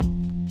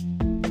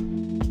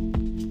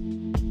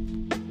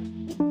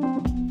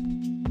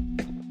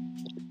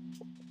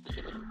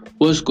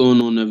What's going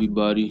on,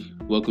 everybody?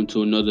 Welcome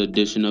to another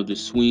edition of the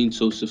Sween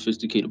So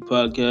Sophisticated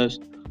podcast.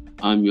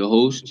 I'm your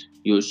host,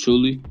 yours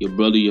truly, your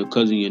brother, your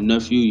cousin, your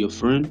nephew, your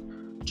friend,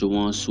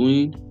 Jawan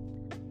Sween.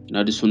 And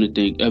I just want to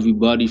thank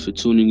everybody for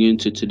tuning in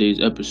to today's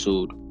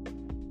episode.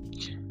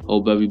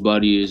 Hope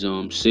everybody is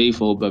safe.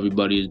 Hope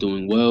everybody is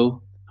doing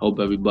well.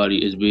 Hope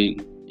everybody is being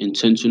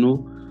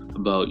intentional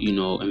about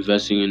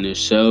investing in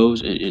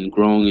themselves and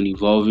growing and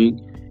evolving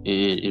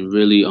and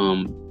really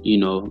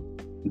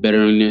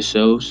bettering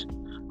themselves.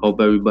 Hope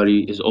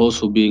everybody is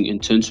also being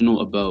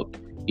intentional about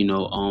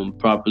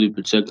properly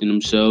protecting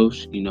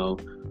themselves.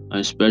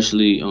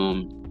 Especially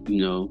in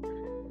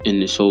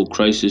this whole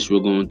crisis we're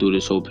going through,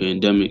 this whole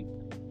pandemic.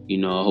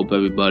 I hope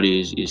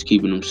everybody is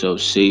keeping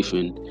themselves safe,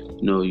 and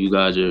you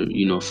guys are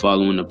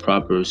following the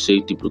proper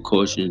safety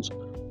precautions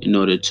in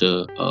order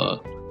to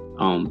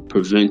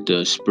prevent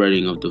the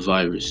spreading of the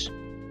virus.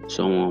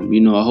 So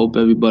I hope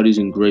everybody's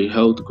in great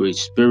health, great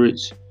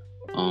spirits.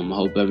 I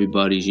hope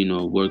everybody's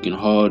working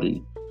hard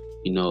and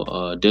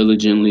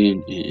diligently,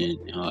 and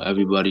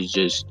everybody's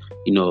just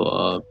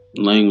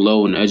laying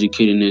low and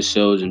educating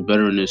themselves and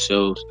bettering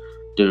themselves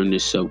during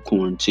this sub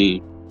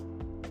quarantine.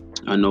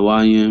 I know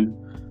I am.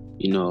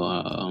 I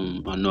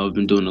know I've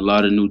been doing a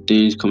lot of new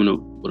things, coming up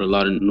with a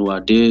lot of new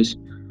ideas.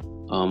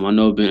 I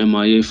know I've been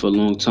MIA for a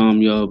long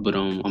time, y'all, but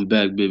I'm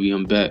back, baby.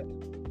 I'm back.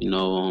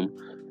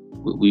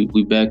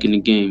 We back in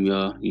the game,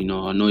 y'all.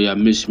 I know y'all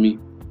miss me.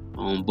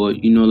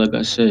 But like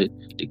I said,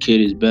 the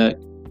kid is back.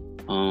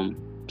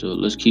 So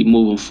let's keep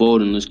moving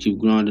forward and let's keep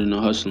grinding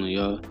and hustling,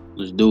 y'all.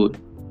 Let's do it.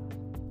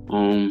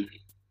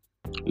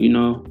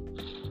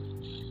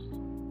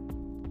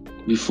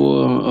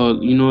 Before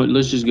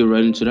let's just get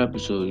right into the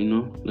episode.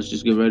 Let's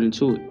just get right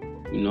into it.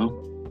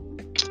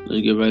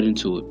 Let's get right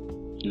into it.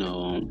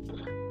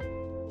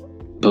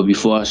 But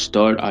before I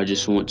start, I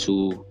just want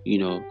to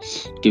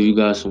give you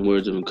guys some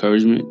words of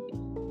encouragement.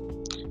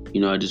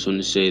 I just want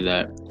to say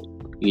that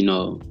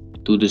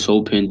through this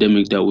whole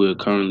pandemic that we're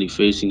currently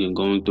facing and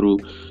going through,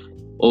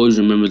 always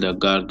remember that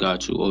God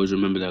got you. Always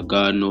remember that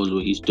God knows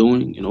what He's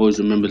doing, and always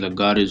remember that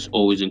God is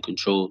always in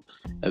control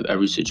of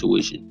every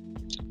situation.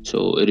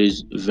 So it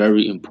is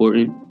very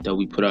important that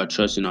we put our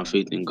trust and our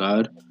faith in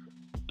God,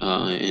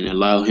 and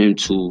allow Him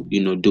to,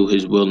 do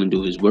His will and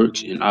do His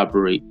works and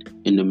operate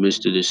in the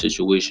midst of this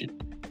situation.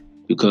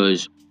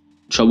 Because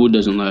trouble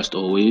doesn't last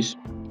always,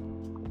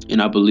 and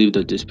I believe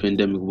that this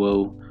pandemic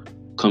will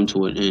come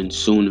to an end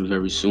soon and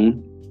very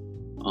soon.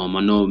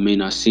 I know it may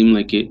not seem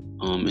like it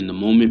in the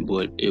moment,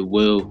 but it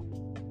will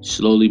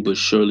slowly but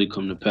surely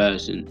come to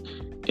pass, and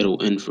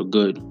it'll end for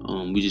good.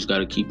 We just got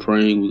to keep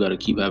praying. We got to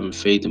keep having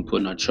faith and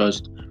putting our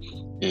trust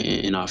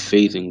and our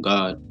faith in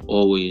God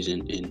always,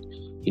 and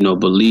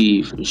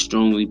believe and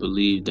strongly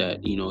believe that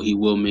He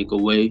will make a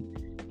way.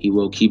 He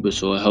will keep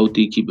us all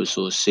healthy, keep us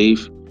all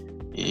safe,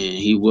 and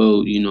He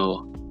will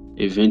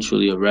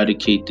eventually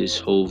eradicate this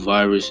whole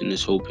virus and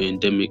this whole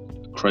pandemic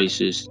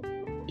crisis,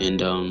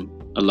 and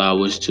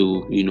allow us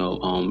to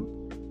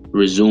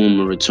resume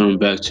or return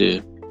back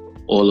to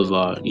all of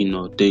our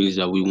things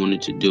that we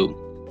wanted to do.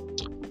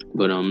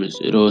 But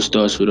it all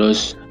starts with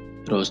us.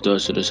 It all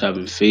starts with us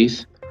having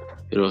faith.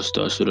 It all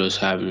starts with us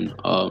having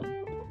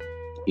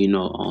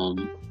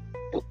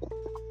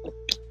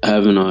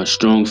having a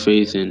strong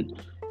faith and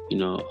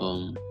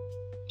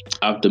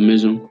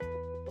optimism,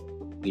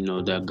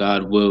 that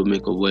God will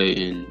make a way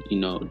and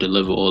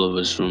deliver all of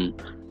us from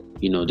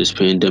this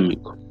pandemic.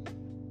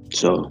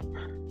 So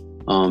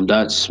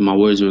that's my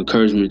words of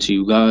encouragement to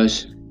you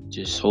guys.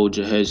 Just hold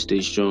your head,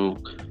 stay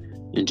strong,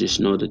 and just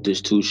know that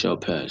this too shall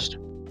pass.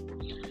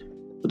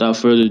 Without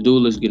further ado,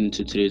 let's get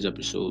into today's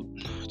episode,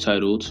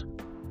 titled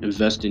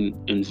Invest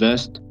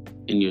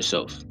in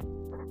Yourself.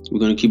 We're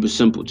going to keep it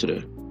simple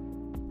today.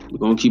 We're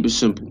going to keep it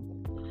simple.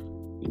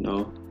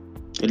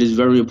 It is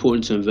very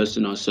important to invest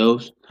in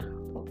ourselves.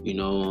 We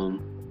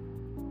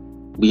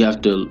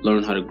have to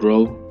learn how to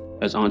grow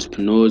as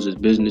entrepreneurs, as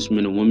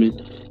businessmen and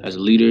women, as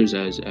leaders,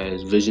 as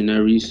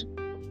visionaries,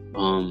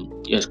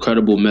 as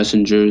credible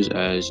messengers,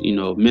 as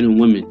men and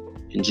women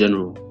in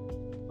general.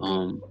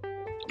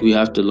 We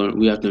have to learn.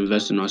 We have to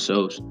invest in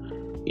ourselves.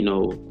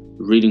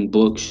 Reading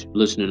books,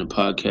 listening to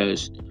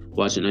podcasts,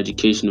 watching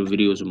educational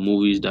videos and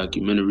movies,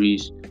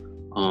 documentaries,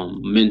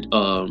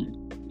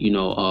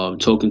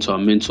 talking to our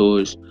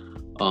mentors,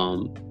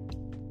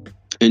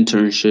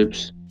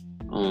 internships,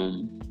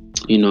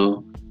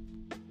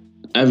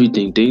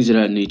 everything, things of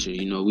that nature.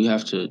 We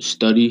have to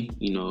study,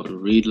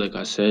 read, like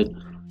I said.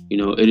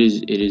 It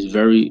is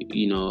very,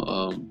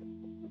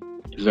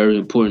 very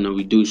important that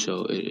we do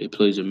so. It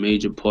plays a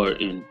major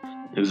part in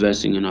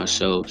investing in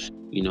ourselves.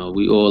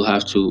 We all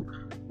have to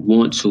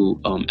want to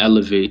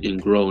elevate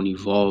and grow and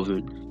evolve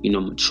and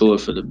mature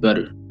for the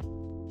better.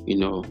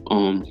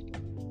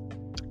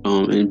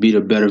 And be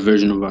the better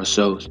version of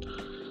ourselves.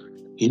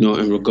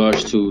 In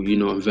regards to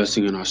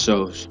investing in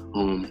ourselves,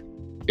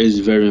 it's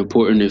very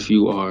important if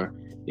you are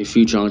a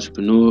future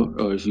entrepreneur,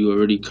 or if you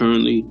already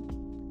currently,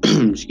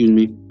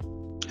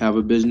 have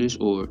a business,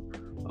 or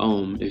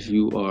if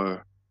you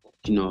are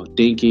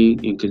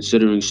thinking and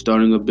considering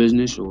starting a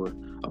business or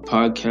a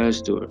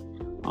podcast or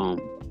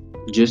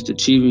just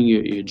achieving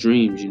your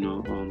dreams,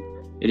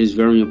 it is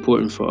very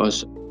important for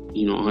us,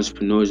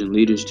 entrepreneurs and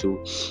leaders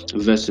to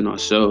invest in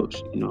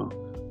ourselves,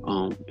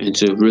 and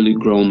to really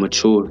grow and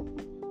mature,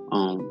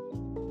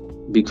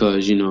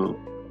 because,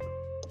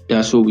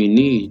 that's what we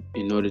need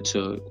in order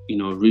to,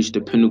 reach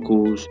the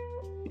pinnacles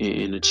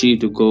and achieve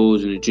the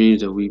goals and the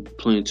dreams that we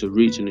plan to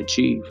reach and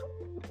achieve.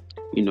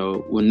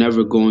 We're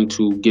never going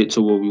to get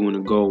to where we want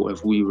to go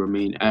if we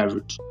remain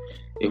average,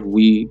 if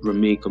we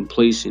remain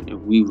complacent, if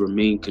we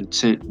remain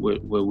content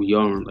with where we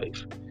are in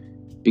life.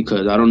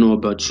 Because I don't know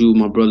about you,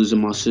 my brothers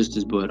and my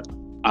sisters, but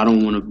I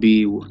don't want to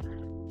be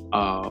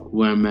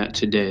where I'm at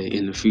today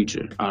in the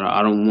future.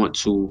 I don't want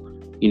to,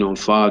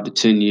 5 to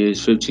 10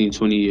 years, 15,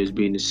 20 years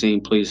be in the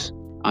same place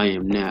I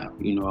am now.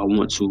 I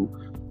want to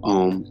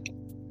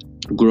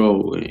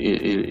grow and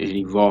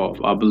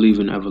evolve. I believe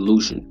in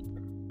evolution.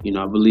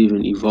 I believe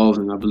in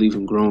evolving. I believe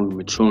in growing and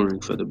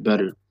maturing for the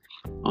better,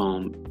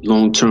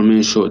 long term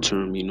and short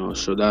term.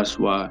 So that's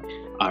why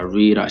I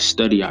read, I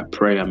study, I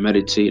pray, I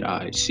meditate,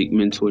 I seek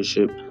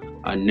mentorship,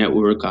 I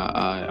network,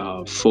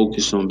 I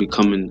focus on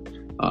becoming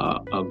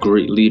a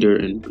great leader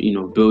and,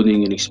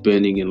 building and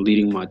expanding and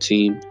leading my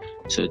team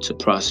to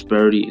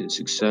prosperity and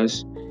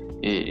success.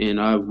 And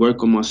I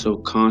work on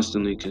myself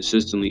constantly,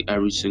 consistently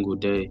every single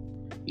day.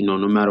 No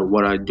matter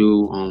what I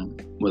do,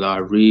 whether I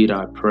read,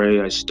 I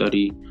pray, I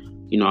study,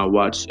 I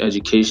watch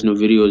educational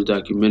videos,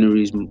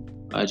 documentaries,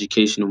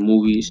 educational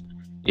movies,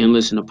 and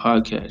listen to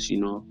podcasts.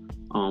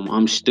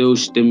 I'm still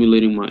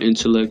stimulating my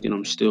intellect, and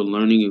I'm still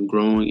learning and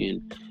growing,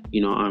 and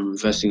I'm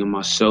investing in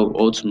myself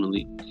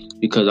ultimately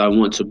because I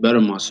want to better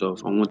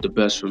myself. I want the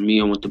best for me.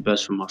 I want the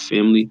best for my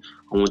family.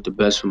 I want the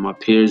best for my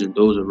peers and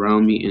those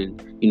around me,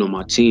 and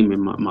my team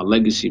and my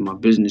legacy, my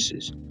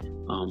businesses.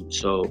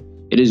 So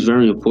it is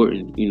very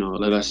important,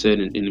 like I said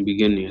in the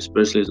beginning,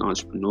 especially as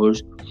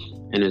entrepreneurs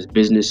and as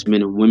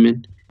businessmen and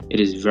women,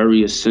 it is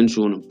very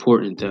essential and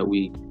important that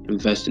we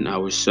invest in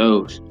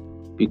ourselves,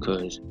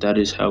 because that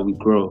is how we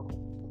grow.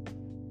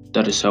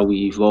 That is how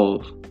we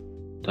evolve.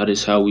 That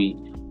is how we,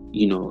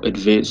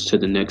 advance to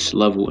the next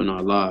level in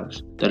our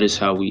lives. That is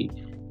how we,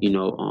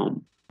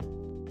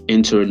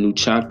 enter a new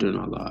chapter in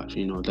our lives.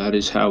 That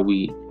is how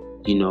we,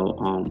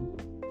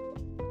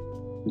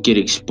 get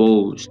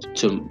exposed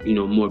to,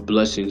 more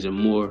blessings and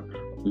more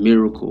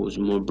miracles,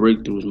 more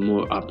breakthroughs,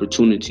 more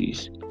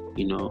opportunities.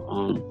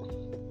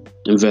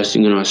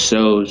 Investing in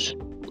ourselves,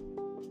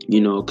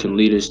 can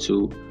lead us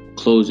to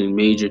closing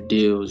major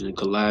deals and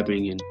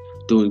collabing and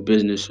doing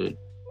business with,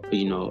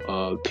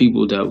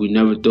 people that we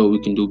never thought we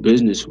can do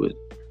business with,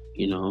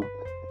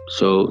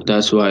 So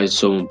that's why it's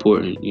so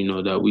important,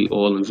 that we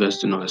all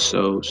invest in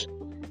ourselves.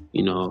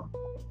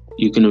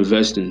 You can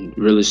invest in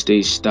real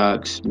estate,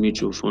 stocks,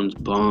 mutual funds,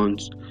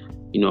 bonds,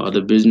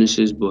 other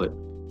businesses, but,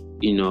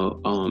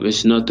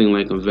 it's nothing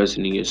like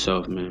investing in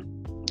yourself, man.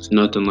 It's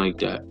nothing like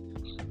that.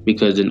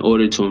 Because in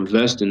order to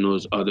invest in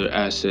those other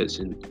assets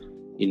and,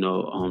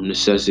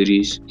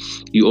 necessities,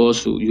 you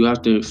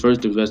have to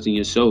first invest in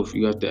yourself.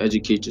 You have to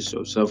educate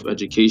yourself.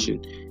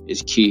 Self-education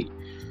is key,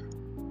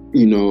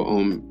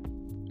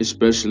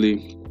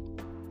 especially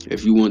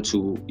if you want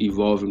to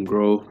evolve and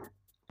grow,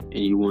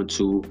 and you want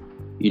to,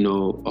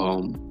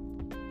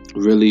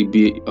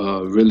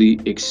 really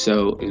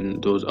excel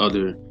in those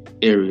other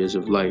areas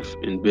of life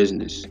and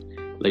business,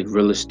 like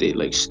real estate,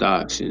 like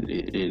stocks, and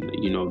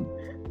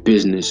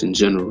business in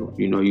general.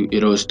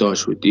 It all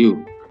starts with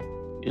you.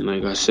 And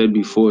like I said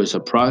before, it's a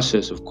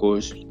process, of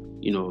course.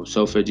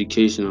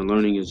 Self-education and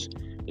learning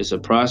it's a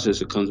process.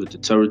 It comes with the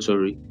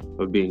territory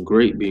of being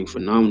great, being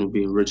phenomenal,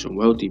 being rich and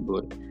wealthy.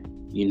 But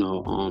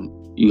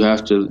you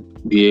have to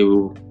be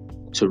able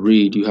to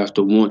read. You have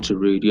to want to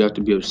read. You have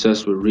to be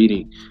obsessed with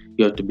reading.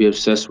 You have to be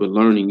obsessed with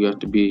learning. You have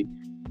to be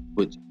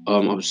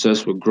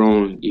obsessed with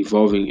growing,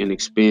 evolving, and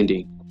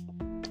expanding,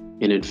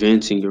 and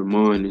advancing your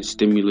mind and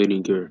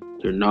stimulating your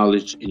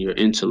knowledge and your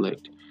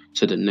intellect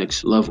to the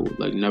next level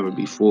like never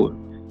before.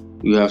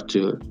 You have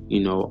to,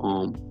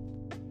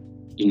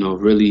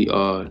 really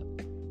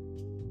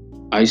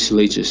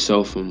isolate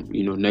yourself from,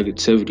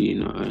 negativity,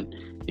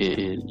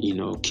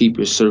 and keep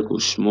your circle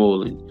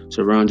small and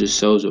surround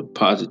yourselves with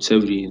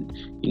positivity and,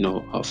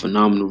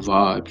 phenomenal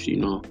vibes.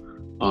 You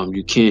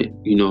can't,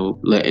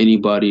 let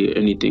anybody or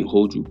anything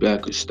hold you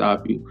back or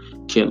stop you.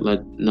 Can't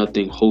let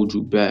nothing hold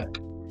you back.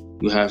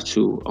 You have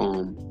to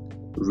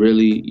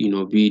really,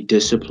 be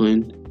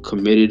disciplined,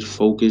 committed,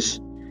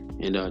 focused,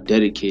 and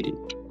dedicated.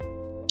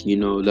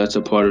 That's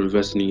a part of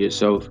investing in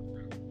yourself.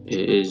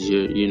 Is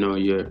the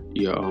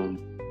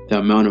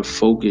amount of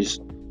focus,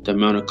 the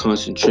amount of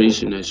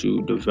concentration that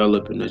you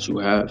develop and that you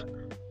have,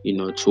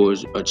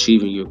 towards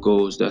achieving your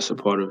goals. That's a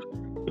part of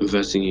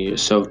investing in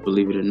yourself,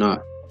 believe it or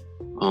not.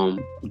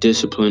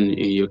 Discipline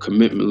in your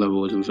commitment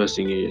level is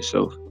investing in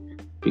yourself,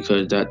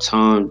 because that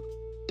time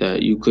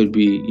that you could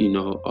be,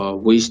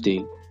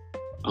 wasting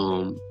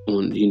on,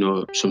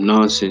 some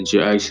nonsense,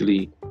 you're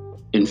actually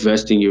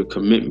investing your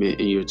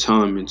commitment and your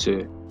time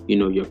into,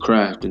 your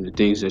craft and the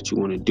things that you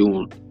want to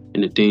do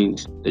and the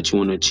things that you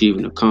want to achieve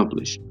and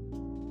accomplish.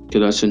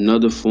 Because that's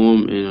another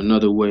form and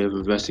another way of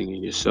investing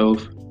in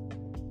yourself.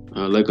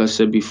 Like I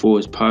said before,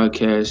 it's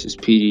podcasts, it's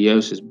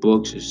PDFs, it's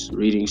books, it's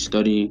reading,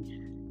 studying,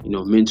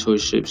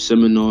 mentorship,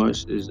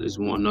 seminars is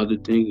one other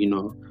thing,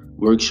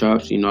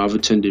 workshops. I've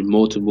attended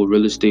multiple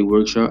real estate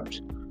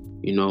workshops,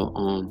 in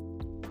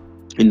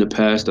the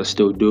past. I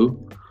still do.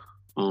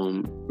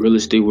 Real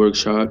estate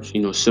workshops,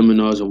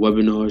 seminars and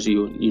webinars,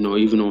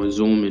 even on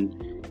Zoom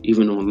and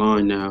even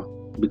online now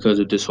because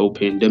of this whole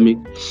pandemic.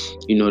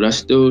 That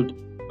still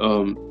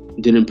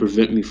didn't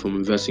prevent me from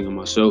investing in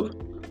myself.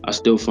 I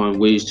still find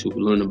ways to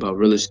learn about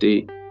real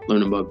estate,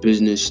 learn about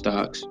business,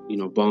 stocks,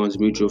 bonds,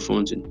 mutual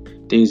funds,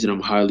 and things that I'm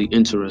highly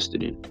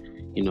interested in.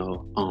 And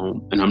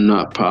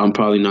I'm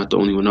probably not the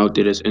only one out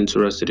there that's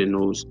interested in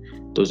those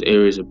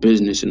areas of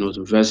business and those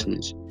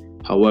investments.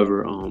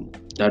 However,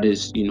 that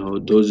is,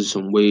 those are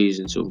some ways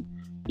and some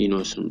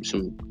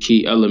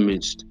key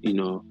elements,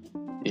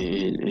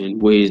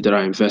 and ways that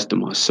I invest in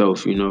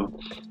myself, and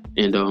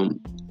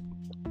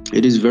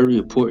it is very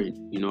important.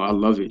 I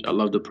love it. I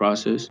love the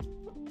process.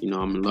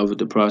 I'm in love with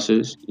the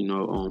process,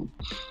 and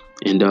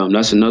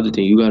that's another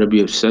thing. You got to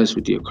be obsessed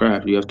with your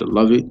craft. You have to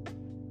love it,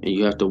 and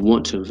you have to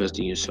want to invest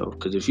in yourself.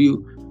 Because if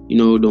you,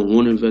 don't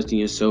want to invest in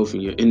yourself,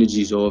 and your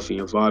energy is off, and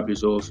your vibe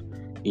is off,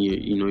 and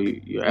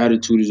your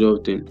attitude is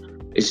off, then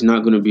it's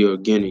not going to be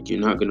organic.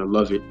 You're not going to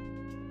love it,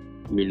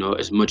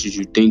 as much as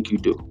you think you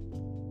do.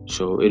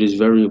 So it is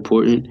very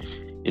important,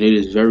 and it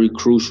is very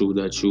crucial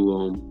that you,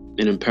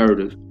 an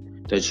imperative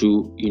that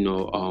you,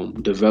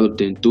 develop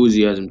the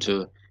enthusiasm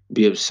to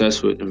be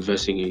obsessed with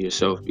investing in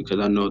yourself. Because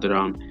I know that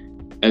I'm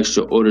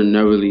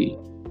extraordinarily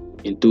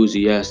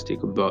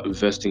enthusiastic about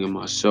investing in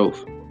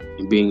myself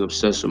and being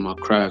obsessed with my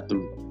craft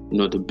and,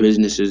 the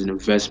businesses and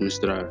investments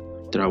that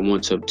I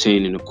want to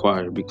obtain and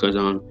acquire. Because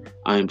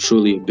I am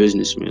truly a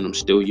businessman. I'm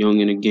still young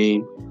in the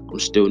game. I'm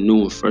still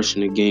new and fresh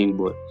in the game,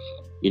 but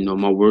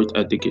my work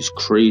ethic is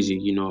crazy.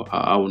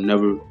 I will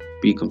never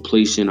be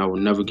complacent. I will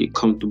never get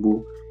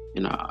comfortable,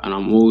 and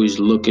I'm always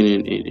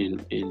looking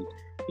and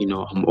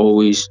I'm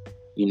always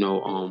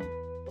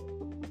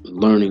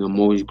learning. I'm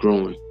always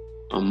growing.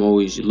 I'm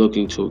always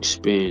looking to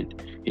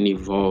expand and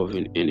evolve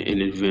and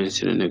advance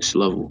to the next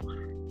level.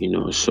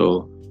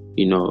 So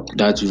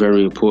that's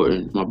very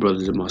important, my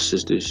brothers and my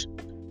sisters.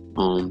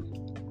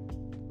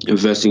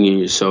 Investing in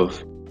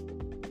yourself.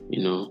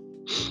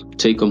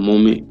 Take a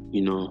moment.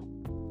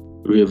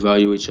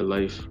 Reevaluate your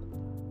life.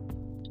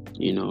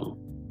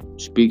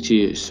 Speak to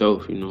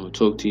yourself.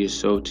 Talk to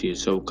yourself, to your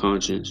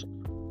subconscious.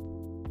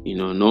 I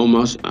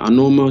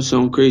know it might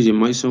sound crazy. It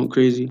might sound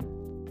crazy,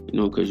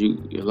 because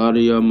a lot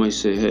of y'all might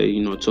say,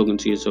 hey, talking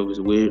to yourself is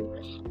weird.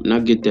 And I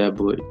get that,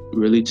 but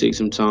really take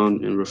some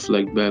time and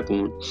reflect back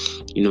on,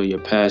 your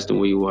past and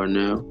where you are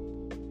now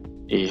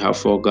and how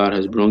far God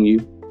has brought you,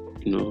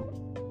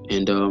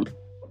 and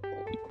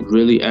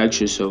really ask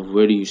yourself,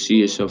 where do you see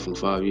yourself in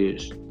 5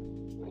 years?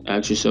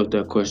 Ask yourself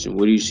that question.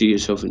 Where do you see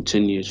yourself in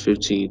 10 years,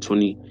 15,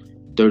 20,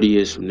 30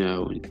 years from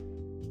now? And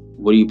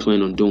what do you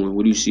plan on doing?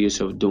 What do you see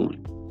yourself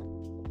doing?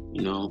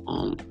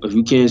 If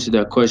you can't answer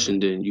that question,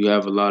 then you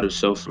have a lot of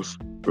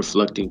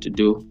self-reflecting to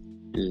do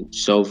and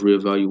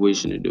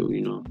self-reevaluation to do.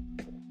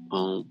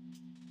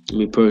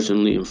 Me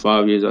personally, in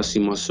 5 years, I see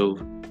myself,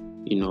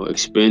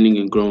 expanding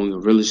and growing in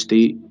real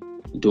estate,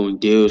 doing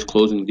deals,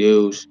 closing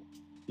deals,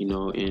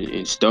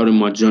 and starting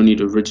my journey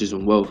to riches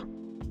and wealth,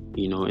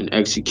 and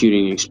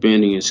executing,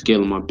 expanding, and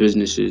scaling my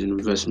businesses and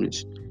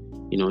investments.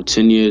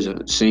 10 years,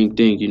 same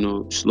thing,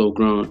 slow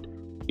grind,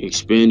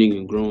 expanding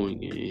and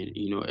growing,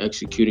 and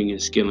executing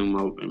and scaling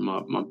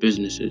my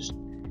businesses,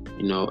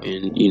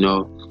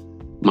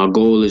 my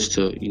goal is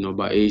to,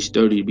 by age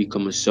 30,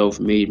 become a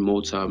self-made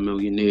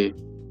multi-millionaire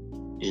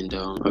and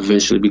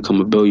eventually become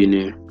a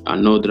billionaire. I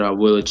know that I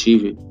will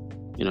achieve it,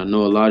 and I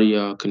know a lot of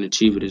y'all can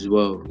achieve it as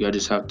well. Y'all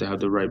just have to have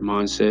the right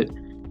mindset,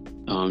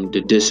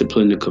 the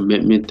discipline, the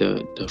commitment,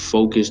 the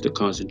focus, the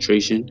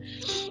concentration,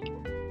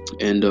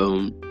 and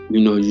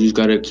you just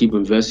gotta keep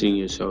investing in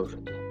yourself.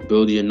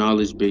 Build your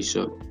knowledge base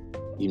up.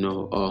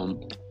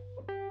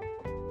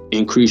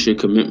 Increase your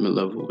commitment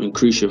level.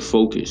 Increase your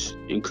focus.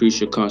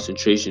 Increase your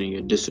concentration and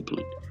your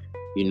discipline.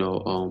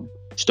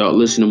 Start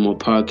listening to more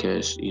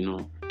podcasts.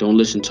 Don't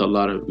listen to a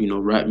lot of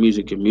rap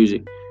music and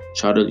music.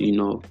 Try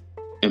to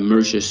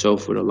immerse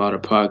yourself with a lot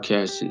of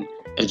podcasts and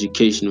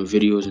educational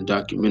videos and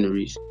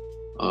documentaries.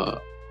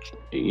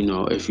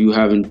 If you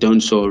haven't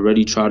done so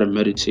already, try to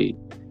meditate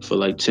for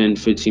like 10,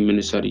 15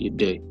 minutes out of your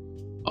day.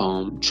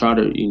 Try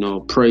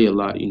to pray a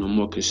lot,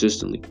 more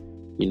consistently.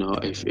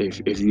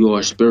 If you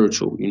are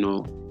spiritual,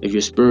 if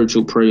you're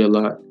spiritual, pray a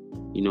lot.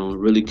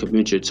 Really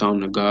commit your time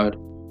to God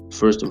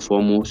first and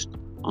foremost.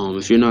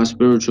 If you're not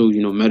spiritual,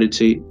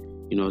 meditate.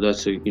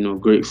 That's a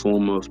great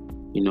form of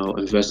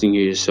investing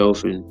in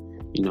yourself, and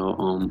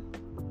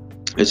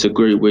it's a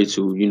great way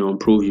to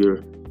improve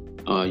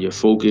your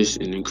focus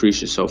and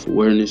increase your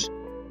self-awareness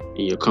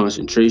and your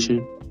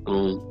concentration.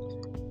 And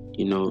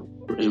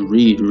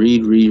read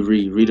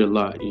a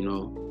lot.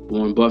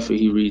 Warren Buffett,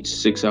 he reads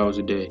 6 hours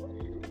a day.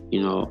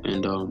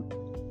 And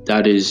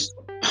that is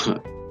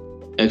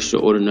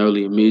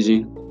extraordinarily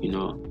amazing.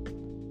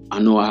 I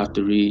know I have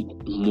to read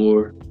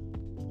more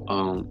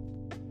um,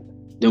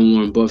 than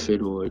Warren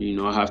Buffett, or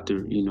I have to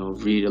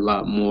read a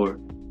lot more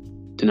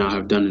than I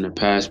have done in the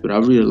past. But I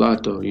read a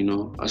lot though.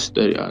 I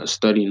study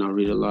and I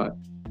read a lot.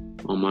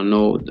 I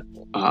know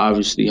I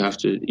obviously have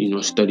to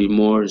study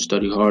more and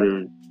study harder,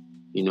 and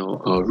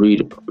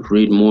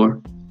read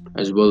more,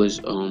 as well as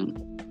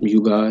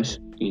you guys.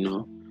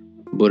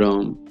 But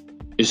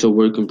it's a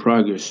work in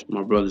progress,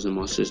 my brothers and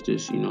my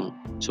sisters.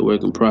 It's a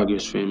work in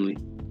progress, family.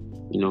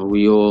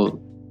 We all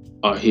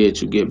are here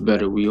to get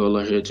better. We all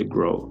are here to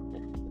grow.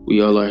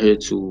 We all are here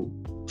to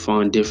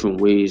find different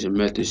ways and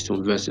methods to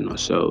invest in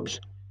ourselves.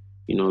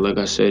 Like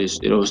I said,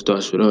 it all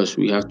starts with us.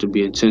 We have to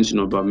be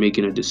intentional about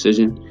making a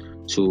decision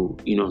to,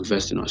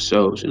 invest in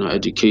ourselves, in our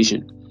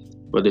education,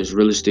 whether it's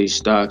real estate,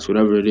 stocks,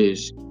 whatever it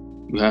is.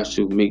 You have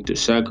to make the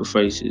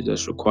sacrifices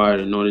that's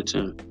required in order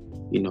to,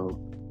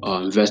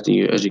 invest in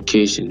your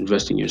education,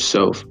 invest in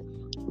yourself,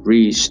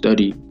 read,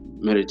 study,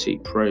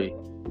 meditate, pray,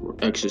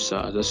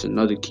 exercise. That's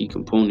another key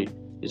component,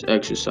 is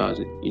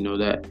exercising.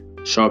 That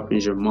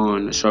sharpens your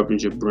mind, that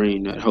sharpens your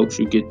brain, that helps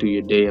you get through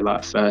your day a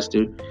lot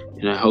faster,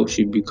 and that helps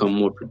you become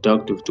more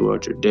productive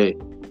throughout your day.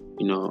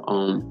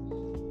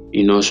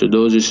 So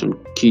those are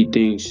some key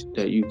things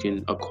that you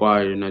can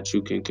acquire and that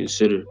you can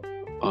consider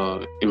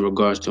in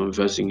regards to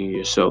investing in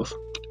yourself.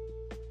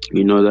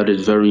 That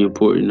is very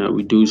important that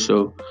we do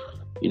so.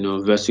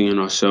 Investing in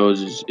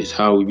ourselves is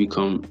how we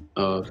become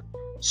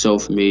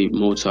self-made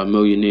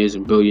multimillionaires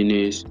and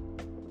billionaires.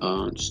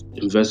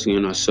 Investing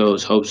in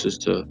ourselves helps us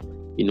to,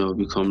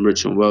 become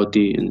rich and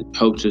wealthy, and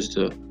helps us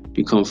to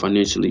become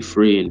financially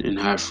free, and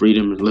have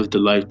freedom and live the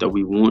life that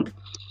we want.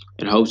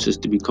 It helps us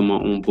to become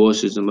our own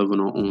bosses and live on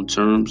our own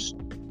terms,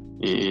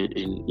 and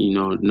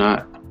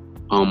not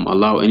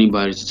allow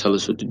anybody to tell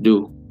us what to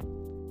do.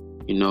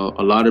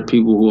 A lot of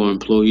people who are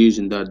employees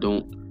and that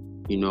don't,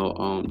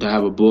 that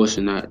have a boss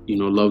and that,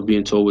 love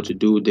being told what to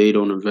do, they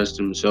don't invest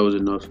in themselves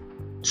enough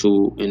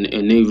to,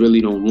 and they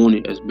really don't want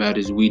it as bad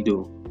as we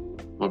do,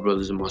 my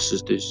brothers and my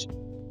sisters.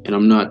 And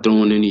I'm not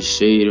throwing any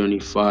shade or any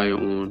fire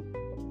on,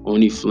 or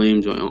any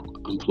flames on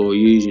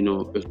employees.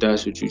 If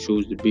that's what you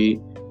choose to be,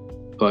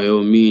 by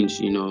all means,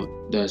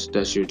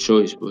 that's your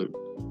choice. But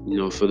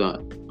for the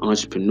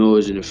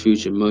entrepreneurs and the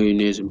future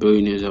millionaires and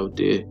billionaires out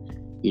there,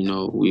 we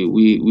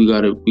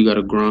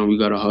gotta grind, we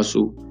gotta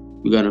hustle,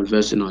 we gotta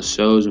invest in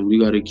ourselves, and we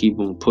gotta keep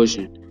on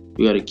pushing.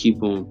 We gotta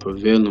keep on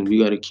prevailing. We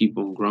gotta keep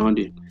on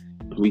grinding.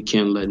 And we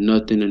can't let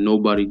nothing and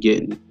nobody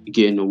get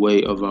in the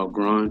way of our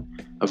grind,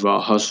 of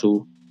our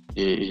hustle,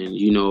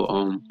 and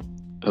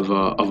of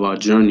our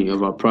journey,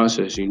 of our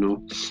process. We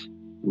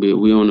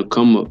on the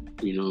come up.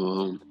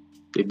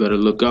 They better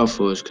look out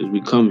for us, because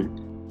we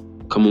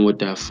coming with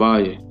that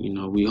fire.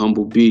 We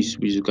humble beasts.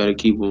 We just gotta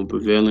keep on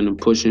prevailing and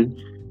pushing,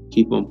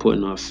 keep on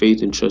putting our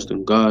faith and trust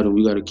in God, and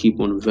we gotta keep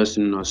on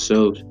investing in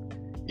ourselves,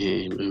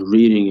 and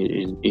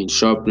reading, and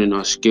sharpening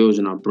our skills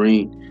and our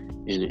brain,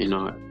 and in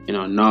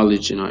our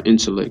knowledge and our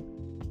intellect.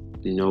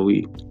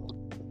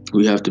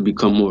 We have to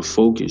become more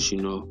focused,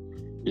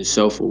 and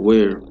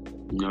self-aware.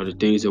 The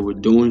things that we're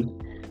doing,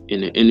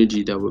 and the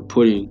energy that we're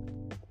putting,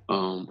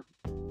 and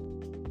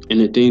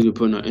the things we're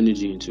putting our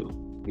energy into.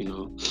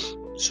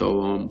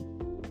 So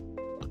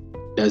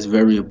that's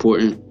very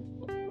important,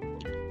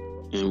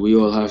 and we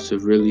all have to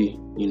really,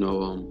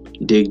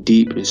 dig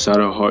deep inside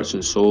our hearts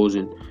and souls,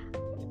 and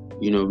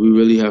we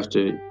really have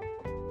to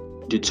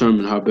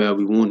determine how bad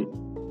we want it.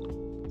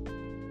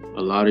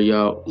 A lot of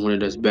y'all want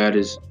it as bad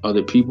as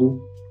other people.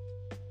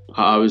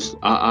 I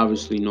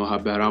obviously know how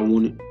bad I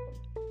want it.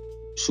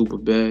 Super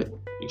bad,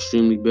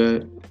 extremely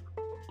bad.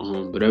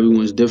 But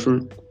everyone's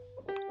different.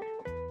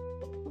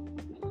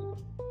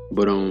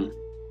 But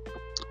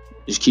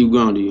just keep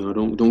grounded,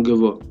 Don't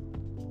give up.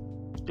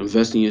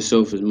 Invest in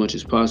yourself as much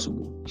as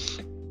possible.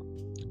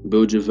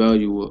 Build your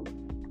value up.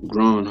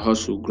 Grind,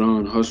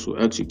 hustle,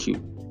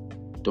 execute.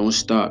 Don't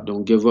stop.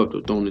 Don't give up.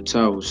 Don't throw in the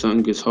towel. If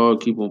something gets hard,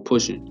 keep on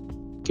pushing.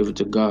 Give it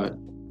to God.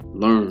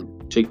 Learn.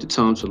 Take the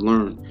time to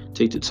learn.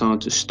 Take the time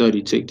to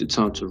study. Take the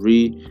time to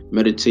read,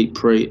 meditate,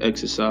 pray,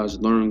 exercise,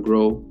 learn,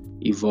 grow,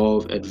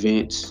 evolve,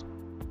 advance,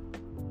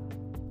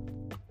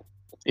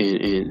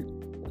 and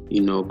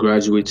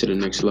graduate to the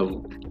next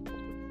level.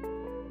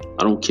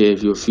 I don't care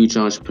if you're a future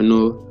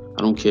entrepreneur.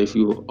 I don't care if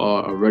you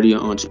are already an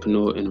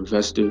entrepreneur, an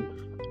investor,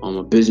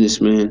 a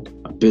businessman,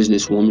 a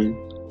businesswoman.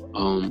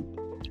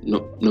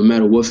 No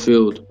matter what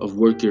field of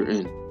work you're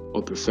in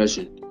or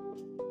profession,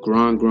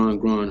 grind,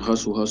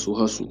 hustle,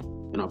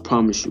 and I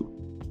promise you,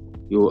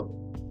 you'll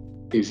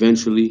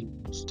eventually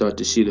start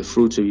to see the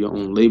fruits of your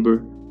own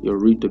labor. You'll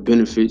reap the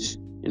benefits,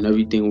 and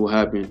everything will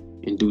happen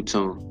in due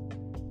time,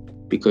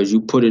 because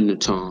you put in the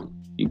time,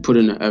 you put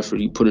in the effort,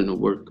 you put in the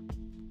work,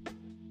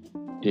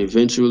 and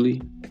eventually,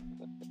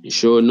 and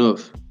sure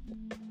enough,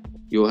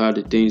 you'll have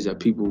the things that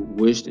people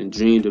wished and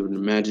dreamed of and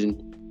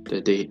imagined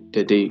that they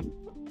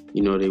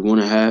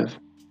want to have,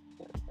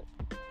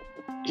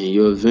 and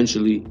you'll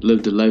eventually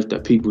live the life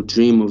that people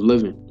dream of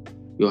living.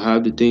 You'll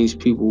have the things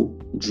people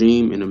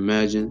dream and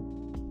imagine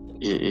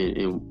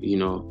and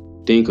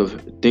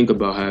think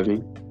about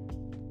having,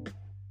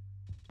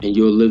 and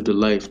you'll live the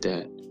life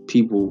that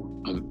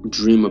people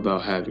dream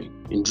about having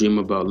and dream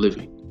about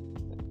living,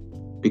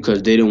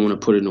 because they didn't want to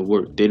put in the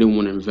work. They didn't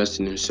want to invest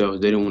in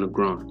themselves. They didn't want to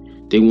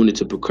grind. They wanted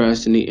to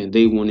procrastinate, and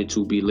they wanted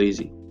to be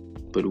lazy.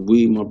 But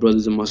we, my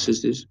brothers and my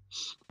sisters,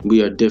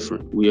 we are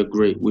different. We are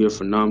great. We are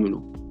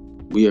phenomenal.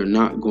 We are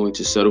not going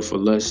to settle for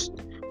less.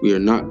 We are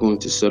not going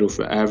to settle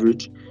for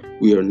average.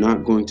 We are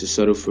not going to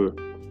settle for,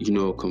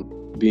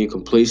 being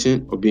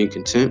complacent or being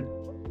content.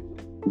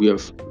 We are,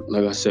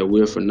 like I said,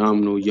 we are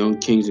phenomenal young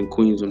kings and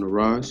queens on the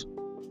rise,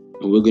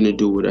 and we're going to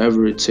do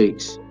whatever it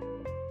takes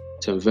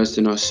to invest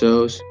in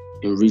ourselves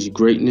and reach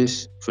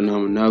greatness,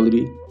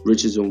 phenomenality,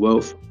 riches and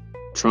wealth,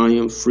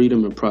 triumph,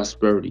 freedom, and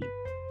prosperity,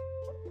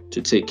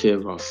 to take care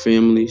of our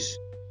families,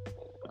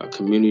 our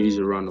communities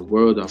around the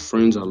world, our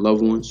friends, our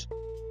loved ones,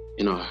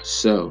 and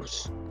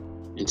ourselves,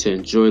 and to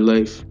enjoy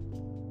life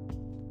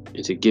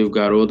and to give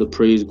God all the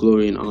praise,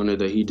 glory, and honor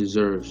that He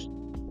deserves,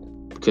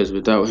 because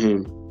without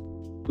Him,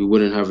 we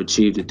wouldn't have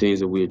achieved the things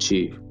that we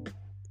achieve.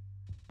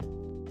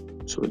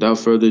 So without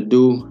further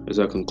ado, as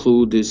I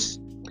conclude this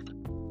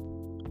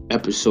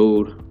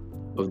episode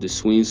of the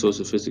Swing So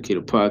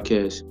Sophisticated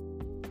podcast,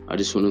 I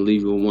just want to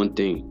leave you with one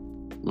thing,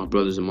 my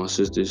brothers and my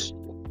sisters.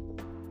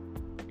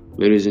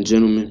 Ladies and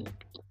gentlemen,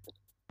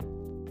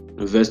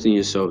 invest in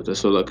yourself.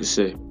 That's all I can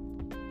say.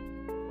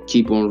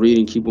 Keep on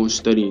reading, keep on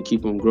studying,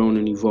 keep on growing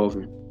and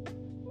evolving.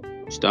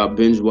 Stop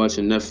binge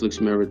watching Netflix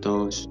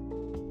marathons.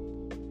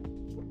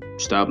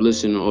 Stop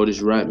listening to all this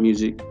rap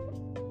music.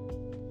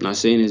 Not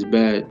saying it's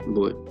bad,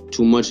 but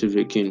too much of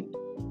it can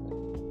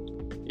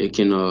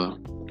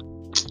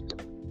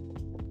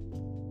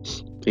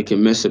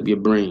mess up your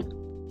brain.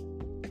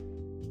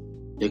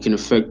 It can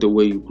affect the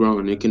way you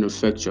grind. It can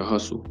affect your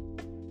hustle.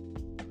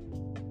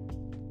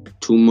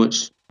 Too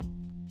much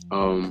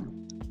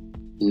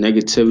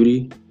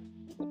negativity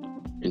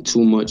and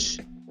too much,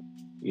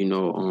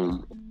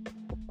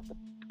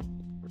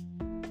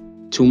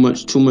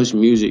 too much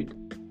music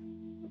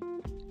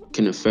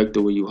can affect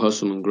the way you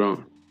hustle and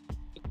grind.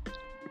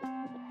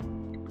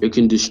 It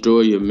can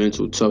destroy your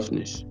mental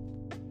toughness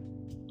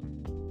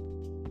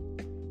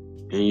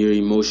and your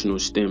emotional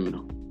stamina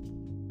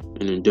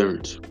and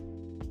endurance.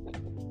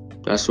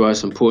 That's why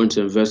it's important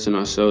to invest in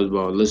ourselves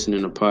while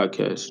listening to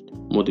podcasts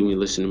more than we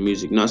listen to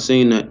music. Not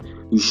saying that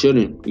you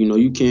shouldn't.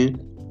 You can.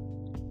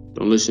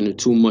 Don't listen to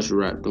too much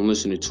rap. Don't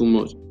listen to too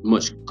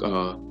much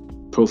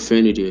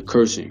profanity or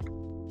cursing.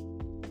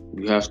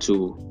 You have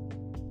to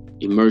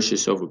immerse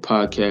yourself with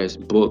podcasts,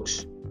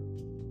 books,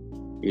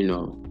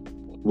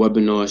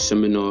 webinars,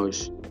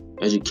 seminars,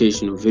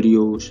 educational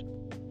videos,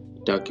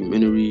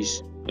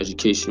 documentaries,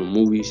 educational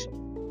movies,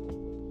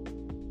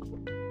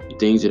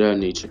 things of that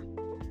nature.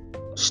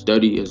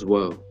 Study as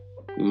well.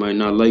 You might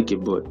not like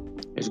it, but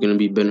it's going to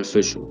be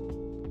beneficial.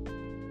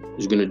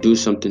 It's going to do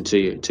something to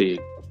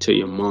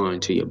your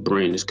mind, to your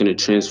brain. It's going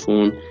to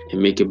transform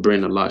and make your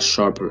brain a lot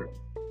sharper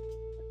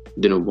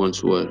than it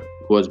once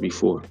was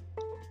before.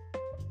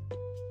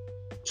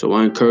 So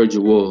I encourage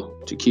you all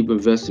to keep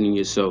investing in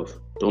yourself.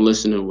 Don't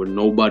listen to what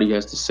nobody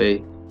has to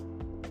say.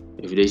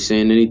 If they're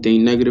saying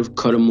anything negative,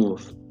 cut them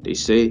off. They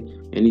say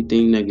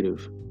anything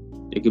negative.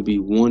 It could be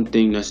one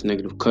thing that's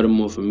negative. Cut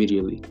them off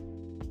immediately.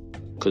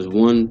 Because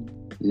one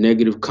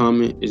negative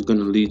comment is going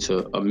to lead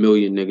to a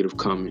million negative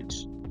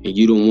comments. And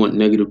you don't want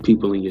negative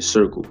people in your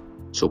circle.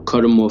 So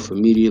cut them off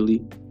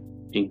immediately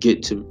and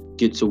get to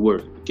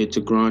work. Get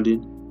to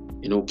grinding.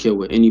 And don't care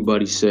what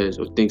anybody says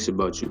or thinks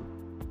about you.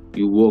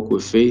 You walk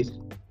with faith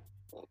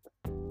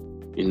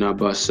and not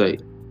by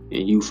sight.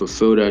 And you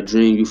fulfill that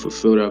dream. You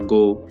fulfill that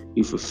goal.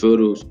 You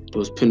fulfill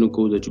those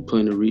pinnacles that you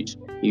plan to reach.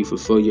 You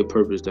fulfill your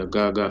purpose that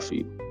God got for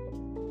you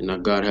and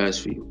that God has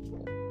for you.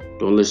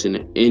 Don't listen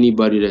to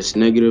anybody that's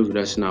negative,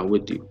 that's not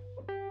with you.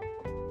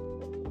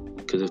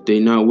 Because if they're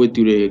not with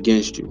you, they're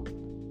against you.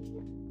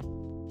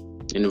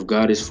 And if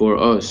God is for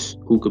us,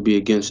 who could be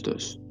against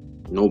us?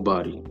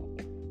 Nobody.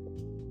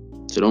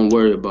 So don't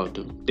worry about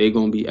them. They're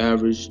going to be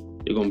average.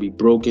 They're going to be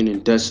broken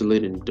and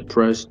desolate and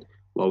depressed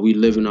while we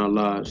live in our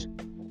lives,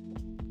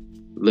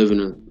 living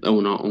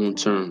on our own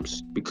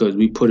terms, because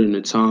we put in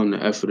the time,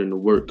 the effort, and the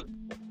work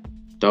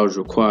that was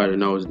required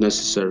and that was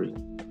necessary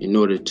in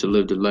order to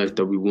live the life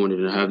that we wanted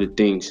and have the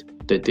things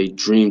that they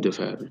dreamed of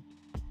having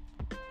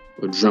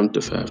or dreamt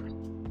of having.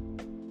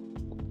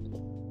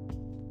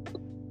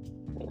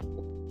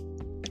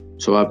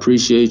 So I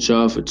appreciate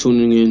y'all for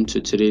tuning in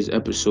to today's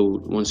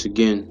episode. Once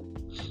again,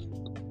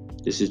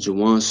 this is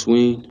Jawan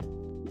Swing.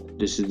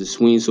 This is the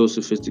Swing So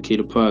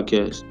Sophisticated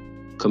podcast,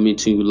 coming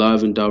to you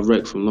live and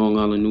direct from Long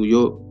Island, New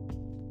York.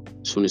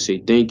 Just want to say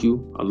thank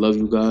you. I love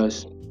you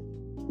guys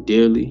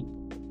dearly.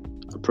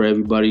 I pray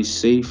everybody's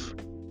safe,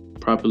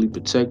 properly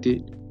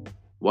protected.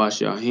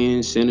 Wash your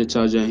hands,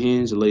 sanitize your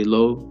hands, lay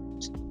low.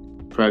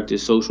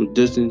 Practice social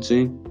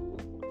distancing.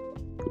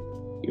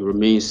 You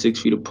remain 6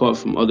 feet apart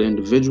from other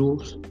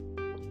individuals.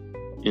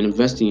 And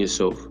invest in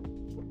yourself.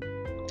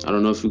 I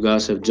don't know if you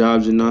guys have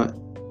jobs or not,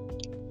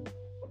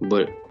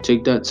 but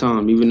Take that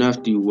time, even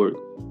after you work,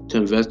 to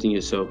invest in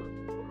yourself.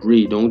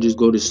 Read. Don't just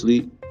go to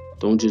sleep.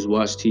 Don't just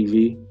watch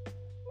TV.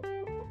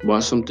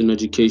 Watch something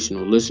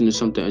educational. Listen to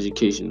something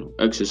educational.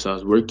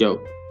 Exercise. Work out.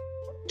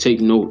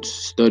 Take notes.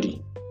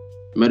 Study.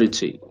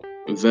 Meditate.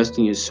 Invest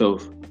in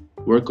yourself.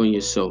 Work on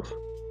yourself.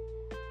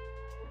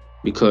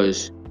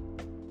 Because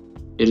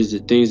it is the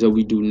things that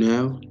we do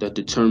now that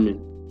determine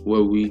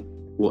where we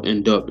will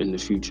end up in the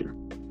future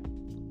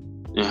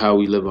and how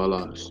we live our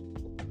lives.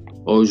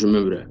 Always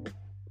remember that.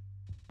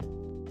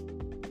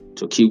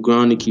 So keep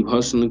grinding, keep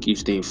hustling, keep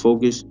staying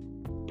focused.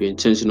 Be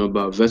intentional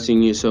about investing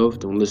in yourself.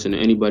 Don't listen to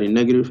anybody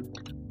negative.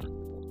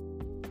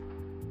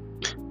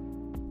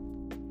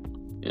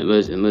 And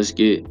let's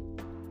get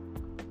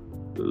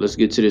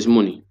to this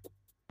money.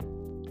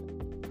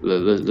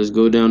 Let's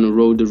go down the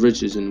road to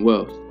riches and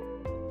wealth.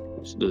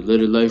 It's the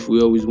little life we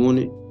always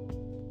wanted,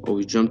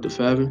 always dreamt of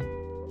having,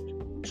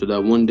 so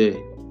that one day,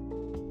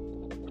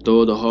 with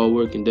all the hard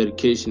work and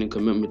dedication and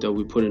commitment that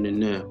we put in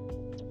now,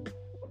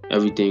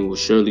 everything will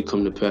surely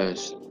come to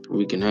pass.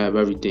 We can have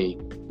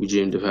everything we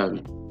dreamed of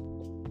having.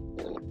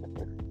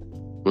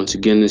 Once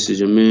again, this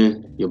is your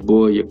man, your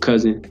boy, your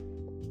cousin,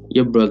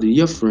 your brother,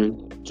 your friend,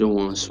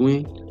 Jawan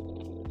Swing.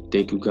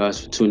 Thank you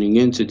guys for tuning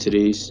in to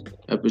today's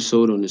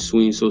episode on the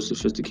Swing So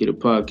Sophisticated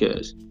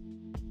podcast.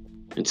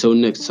 Until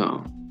next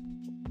time,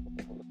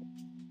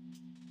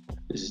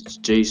 this is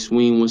Jay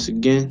Swing once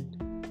again.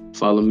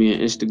 Follow me on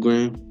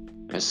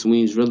Instagram at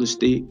Swing's Real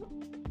Estate.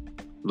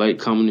 Like,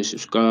 comment, and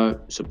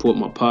subscribe. Support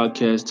my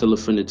podcast. Tell a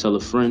friend to tell a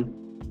friend.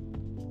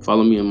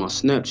 Follow me on my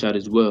Snapchat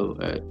as well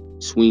at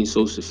Swing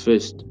So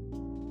Sophist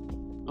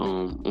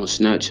on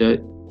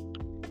Snapchat.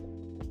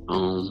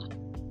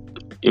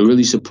 And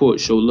really support,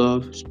 show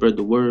love, spread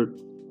the word,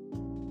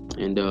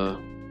 and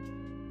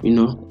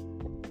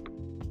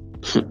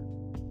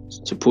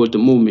support the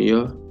movement,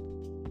 y'all.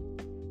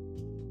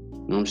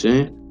 You know what I'm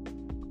saying?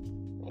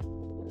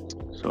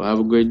 So have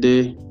a great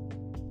day.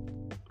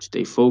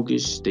 Stay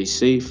focused, stay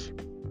safe,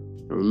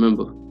 and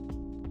remember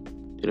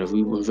that if we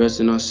invest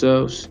in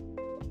ourselves,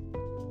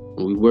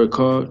 when we work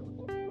hard,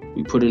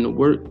 we put in the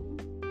work,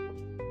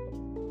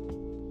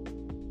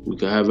 we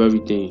can have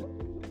everything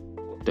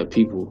that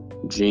people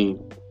dream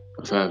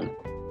of having.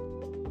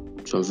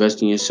 So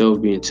invest in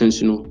yourself, be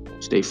intentional,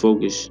 stay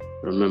focused.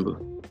 Remember,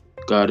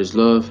 God is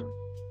love.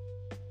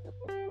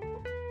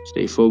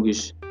 Stay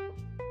focused.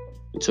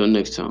 Until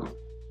next time.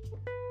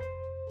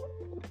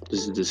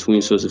 This is the Swing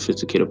So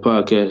Sophisticated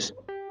podcast.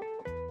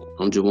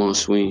 I'm Jawan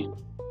Swing.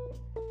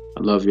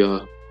 I love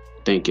y'all.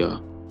 Thank y'all.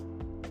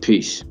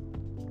 Peace.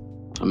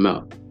 I'm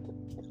out.